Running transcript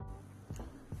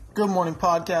Good morning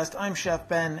podcast. I'm Chef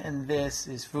Ben, and this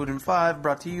is Food in 5,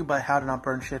 brought to you by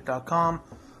HowToNotBurnShit.com,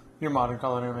 your modern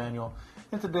culinary manual.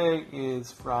 And today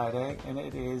is Friday, and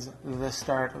it is the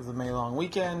start of the May long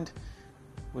weekend,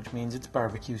 which means it's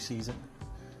barbecue season.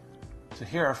 So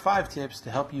here are 5 tips to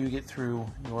help you get through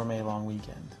your May long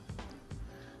weekend.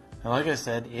 Now, like I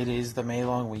said, it is the May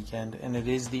long weekend, and it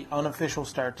is the unofficial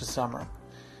start to summer.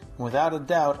 Without a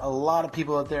doubt, a lot of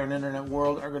people out there in the internet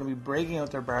world are going to be breaking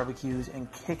out their barbecues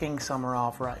and kicking summer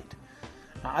off right.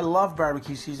 Now, I love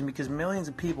barbecue season because millions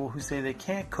of people who say they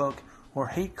can't cook or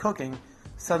hate cooking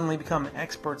suddenly become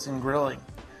experts in grilling.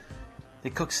 They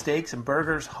cook steaks and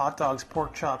burgers, hot dogs,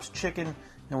 pork chops, chicken,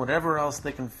 and whatever else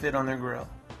they can fit on their grill.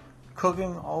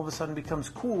 Cooking all of a sudden becomes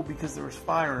cool because there is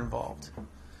fire involved.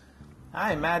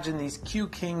 I imagine these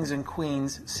cute kings and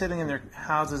queens sitting in their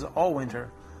houses all winter,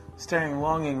 staring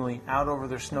longingly out over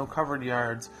their snow-covered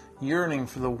yards, yearning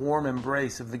for the warm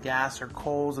embrace of the gas or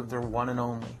coals of their one and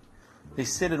only. They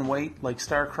sit and wait like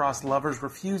star-crossed lovers,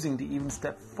 refusing to even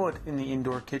step foot in the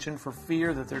indoor kitchen for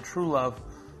fear that their true love,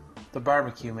 the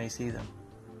barbecue, may see them.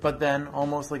 But then,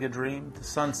 almost like a dream, the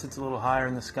sun sits a little higher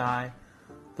in the sky,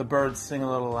 the birds sing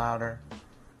a little louder,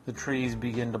 the trees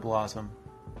begin to blossom.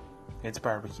 It's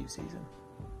barbecue season.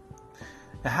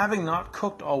 Now, having not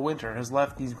cooked all winter has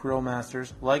left these grill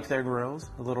masters, like their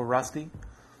grills, a little rusty.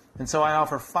 And so I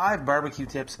offer 5 barbecue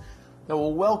tips that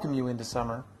will welcome you into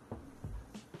summer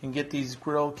and get these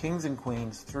grill kings and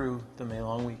queens through the May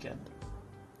long weekend.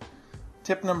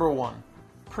 Tip number 1,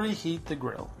 preheat the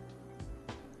grill.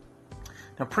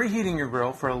 Now, preheating your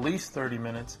grill for at least 30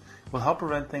 minutes will help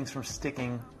prevent things from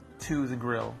sticking to the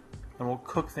grill and will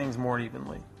cook things more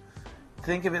evenly.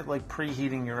 Think of it like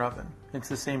preheating your oven. It's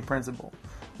the same principle.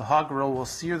 The hot grill will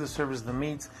sear the surface of the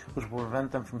meats, which will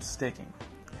prevent them from sticking.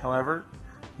 However,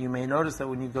 you may notice that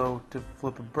when you go to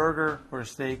flip a burger or a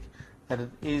steak, that it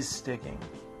is sticking.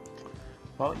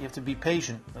 Well, you have to be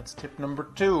patient. That's tip number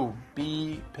 2.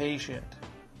 Be patient.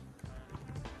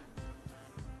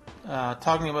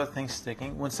 Talking about things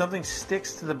sticking, when something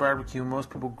sticks to the barbecue, most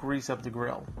people grease up the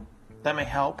grill. That may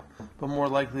help, but more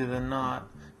likely than not,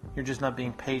 you're just not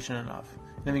being patient enough.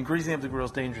 And greasing up the grill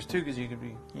is dangerous too because you could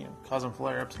be, causing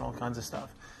flare-ups and all kinds of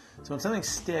stuff. So when something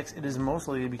sticks, it is most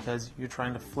likely because you're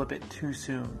trying to flip it too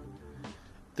soon.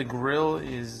 The grill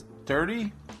is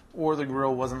dirty or the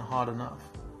grill wasn't hot enough.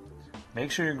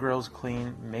 Make sure your grill's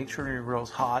clean, make sure your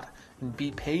grill's hot, and be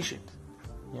patient.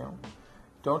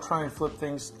 Don't try and flip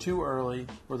things too early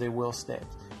or they will stick.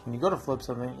 When you go to flip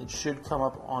something, it should come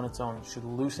up on its own. It should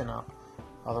loosen up.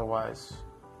 Otherwise,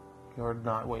 you're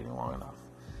not waiting long enough.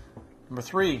 Number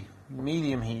 3,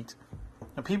 medium heat.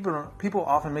 Now, people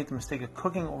often make the mistake of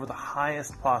cooking over the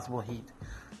highest possible heat.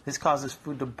 This causes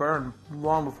food to burn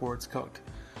long before it's cooked.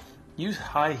 Use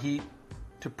high heat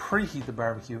to preheat the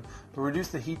barbecue, but reduce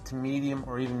the heat to medium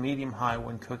or even medium-high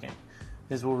when cooking.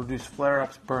 This will reduce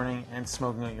flare-ups, burning, and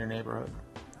smoking out your neighborhood.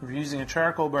 If you're using a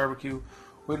charcoal barbecue,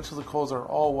 wait until the coals are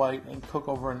all white and cook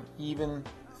over an even,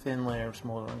 thin layer of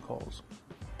smoldering coals.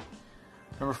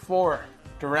 Number 4,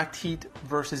 direct heat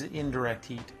versus indirect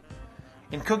heat.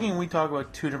 In cooking, we talk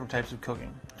about 2 different types of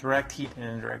cooking, direct heat and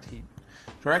indirect heat.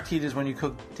 Direct heat is when you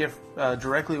cook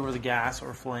directly over the gas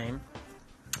or flame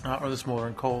or the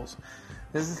smoldering coals.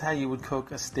 This is how you would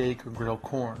cook a steak or grilled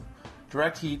corn.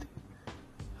 Direct heat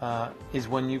is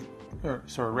when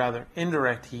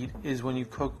indirect heat is when you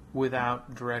cook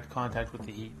without direct contact with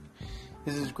the heat.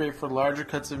 This is great for larger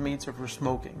cuts of meats or for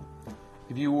smoking.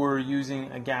 If you were using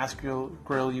a gas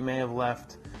grill, you may have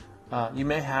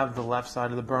the left side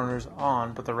of the burners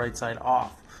on, but the right side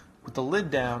off. With the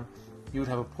lid down, you would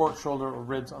have a pork shoulder or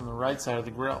ribs on the right side of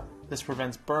the grill. This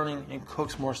prevents burning and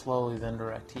cooks more slowly than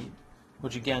direct heat,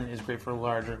 which again is great for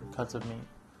larger cuts of meat.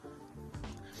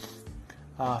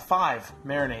 5,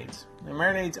 marinades. Now,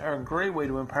 marinades are a great way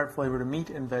to impart flavor to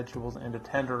meat and vegetables and to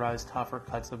tenderize tougher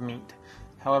cuts of meat.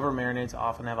 However, marinades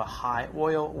often have a high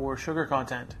oil or sugar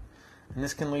content, and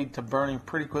this can lead to burning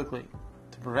pretty quickly.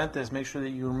 To prevent this, make sure that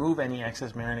you remove any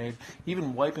excess marinade,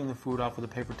 even wiping the food off with a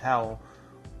paper towel,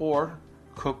 or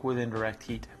cook with indirect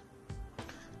heat.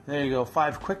 There you go,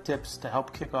 5 quick tips to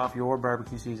help kick off your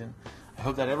barbecue season. I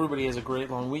hope that everybody has a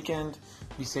great long weekend.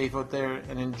 Be safe out there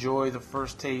and enjoy the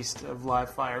first taste of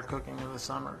live fire cooking of the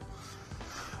summer.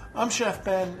 I'm Chef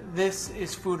Ben. This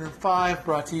is Food in 5,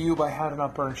 brought to you by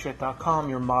HowToNotBurnShit.com,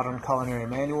 your modern culinary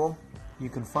manual. You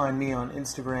can find me on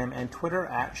Instagram and Twitter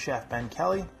at Chef Ben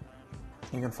Kelly.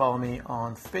 You can follow me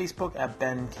on Facebook at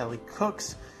Ben Kelly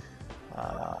Cooks.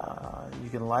 You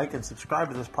can like and subscribe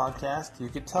to this podcast. You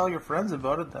could tell your friends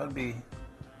about it. That would be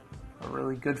a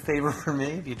really good favor for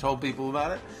me if you told people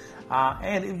about it.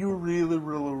 And if you really,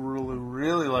 really, really,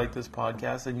 really like this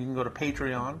podcast, then you can go to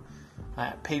Patreon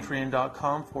at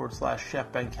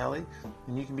patreon.com/Chef Ben Kelly,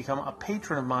 and you can become a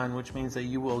patron of mine, which means that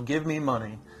you will give me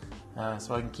money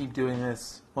so I can keep doing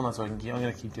this. Well, not so I can keep, I'm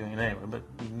going to keep doing it anyway, but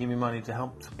you can give me money to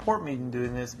help support me in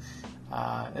doing this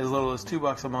as little as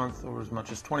 $2 a month or as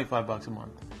much as $25 a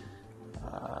month.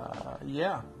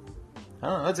 Yeah. I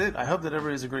don't know, that's it. I hope that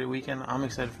everybody has a great weekend. I'm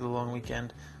excited for the long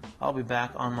weekend. I'll be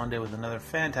back on Monday with another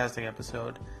fantastic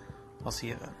episode. I'll see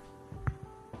you then.